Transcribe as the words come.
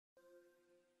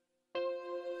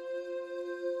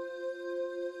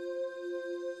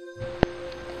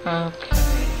Okay.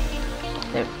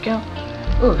 There we go.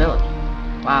 Ooh, village.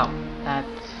 Wow.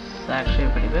 That's actually a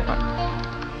pretty big one.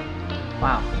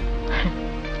 Wow.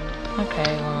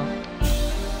 Okay, well.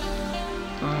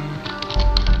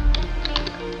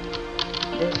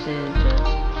 This is just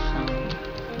some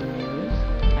news,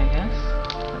 I guess,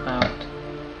 about...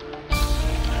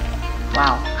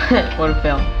 Wow. What a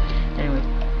fail. Anyway,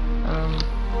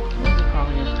 this is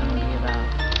probably just gonna be about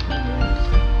news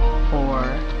for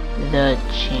the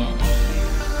channel.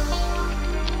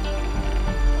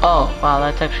 Oh, wow,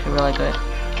 that's actually really good.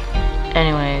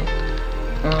 Anyways,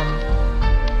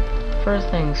 first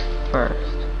things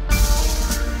first.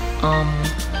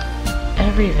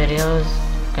 Every video is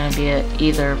gonna be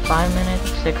either 5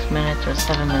 minutes, 6 minutes, or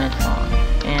 7 minutes long.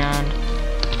 And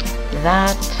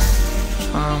that,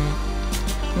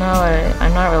 no,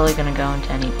 I'm not really gonna go into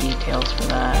any details for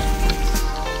that.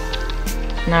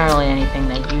 It's not really anything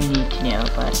that you need to know,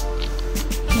 but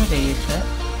you'll get used to it.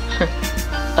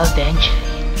 Eventually.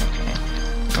 Okay.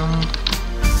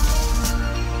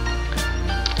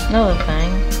 Another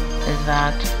thing is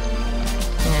that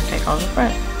I'm gonna take all the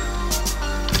bread.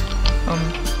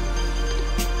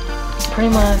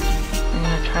 Pretty much, I'm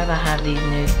gonna try to have these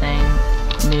news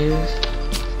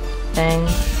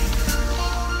things,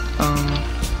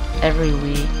 every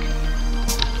week.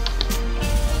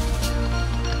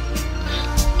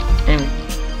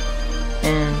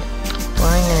 And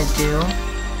what I'm gonna do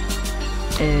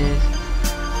is,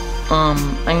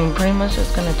 I'm pretty much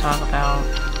just gonna talk about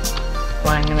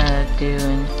what I'm gonna do,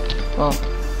 and, well,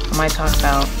 I might talk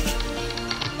about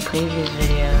previous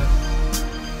videos,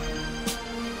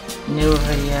 newer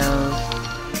videos,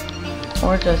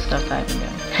 or just stuff that I've been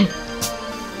doing.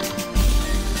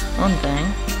 One thing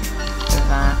is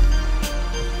that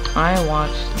I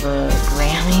watched the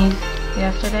Grammys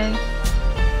yesterday.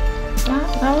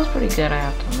 That was pretty good, I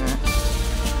have to admit.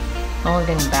 The only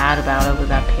thing bad about it was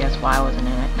that PSY wasn't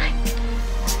in it.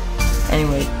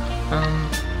 Anyway,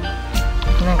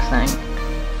 next thing,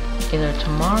 either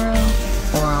tomorrow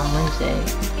or on Wednesday,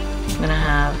 I'm gonna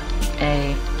have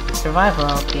a survival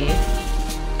LP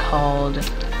called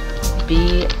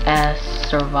BS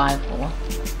Survival,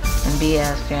 and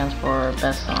BS stands for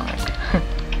Best Sonic.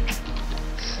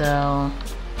 So,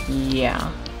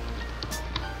 yeah.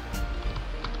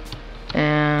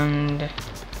 And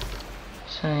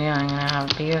so yeah, I'm gonna have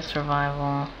BS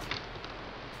Survival.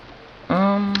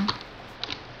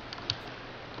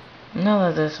 Know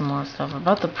that there's some more stuff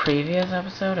about the previous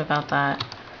episode, about that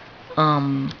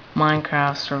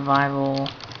Minecraft survival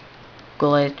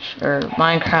glitch, or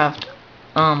Minecraft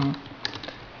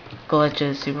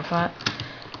glitches super flat.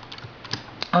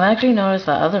 I've actually noticed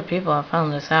that other people have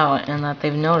found this out, and that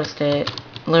they've noticed it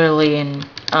literally in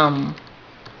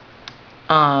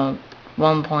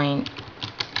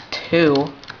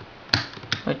 1.2,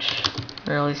 which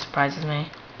really surprises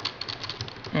me.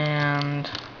 And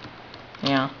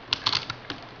yeah.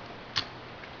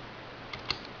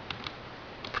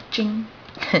 Ching.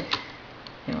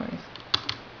 Anyways,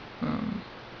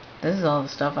 this is all the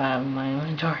stuff I have in my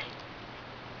inventory.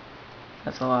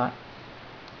 That's a lot.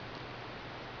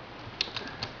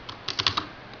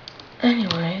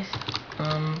 Anyways,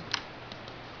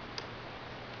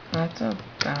 that's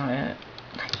about it.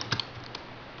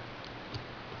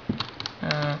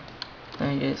 Let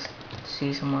me just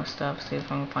see some more stuff, see if I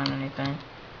can find anything.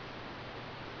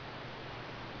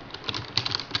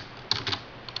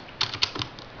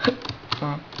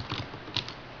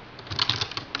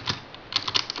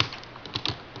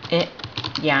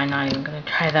 Yeah, I'm not even gonna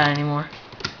try that anymore.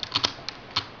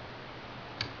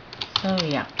 So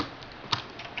yeah.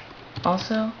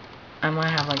 Also, I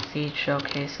might have like seed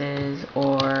showcases,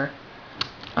 or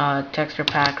texture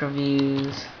pack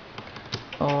reviews,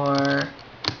 or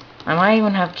I might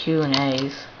even have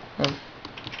Q&As if the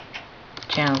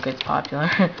channel gets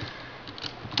popular.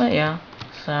 But yeah,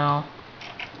 so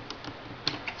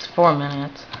it's 4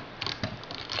 minutes.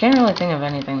 Can't really think of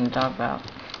anything to talk about.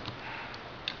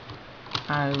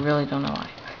 I really don't know why.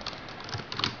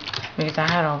 Because I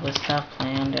had all this stuff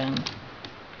planned, and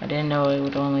I didn't know it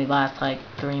would only last like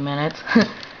 3 minutes.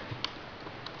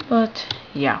 But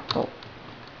yeah, oh,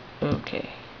 okay.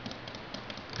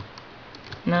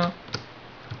 No.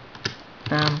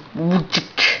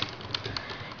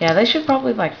 Yeah, they should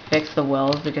probably like fix the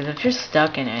wells, because if you're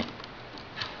stuck in it,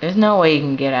 there's no way you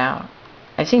can get out.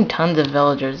 I've seen tons of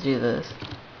villagers do this.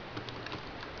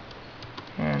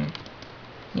 And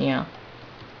yeah.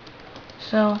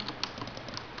 So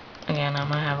again, I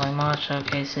might have like mod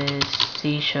showcases,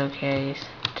 C showcase,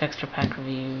 texture pack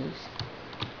reviews.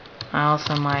 I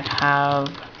also might have,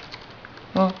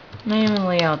 well,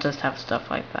 mainly I'll just have stuff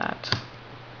like that.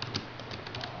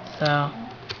 So,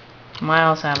 might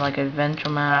also have like adventure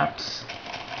maps,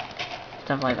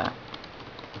 stuff like that.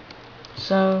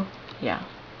 So, yeah.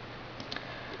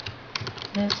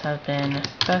 This has been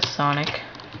Best Sonic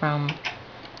from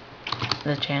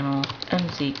the channel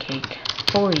MC Cake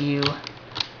for you.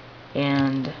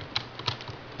 And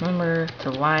remember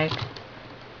to like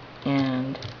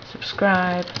and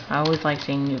subscribe. I always like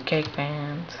seeing new cake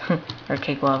fans or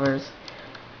cake lovers.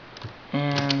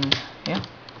 And yeah,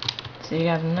 see you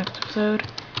guys in the next episode.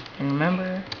 And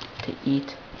remember to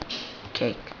eat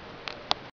cake.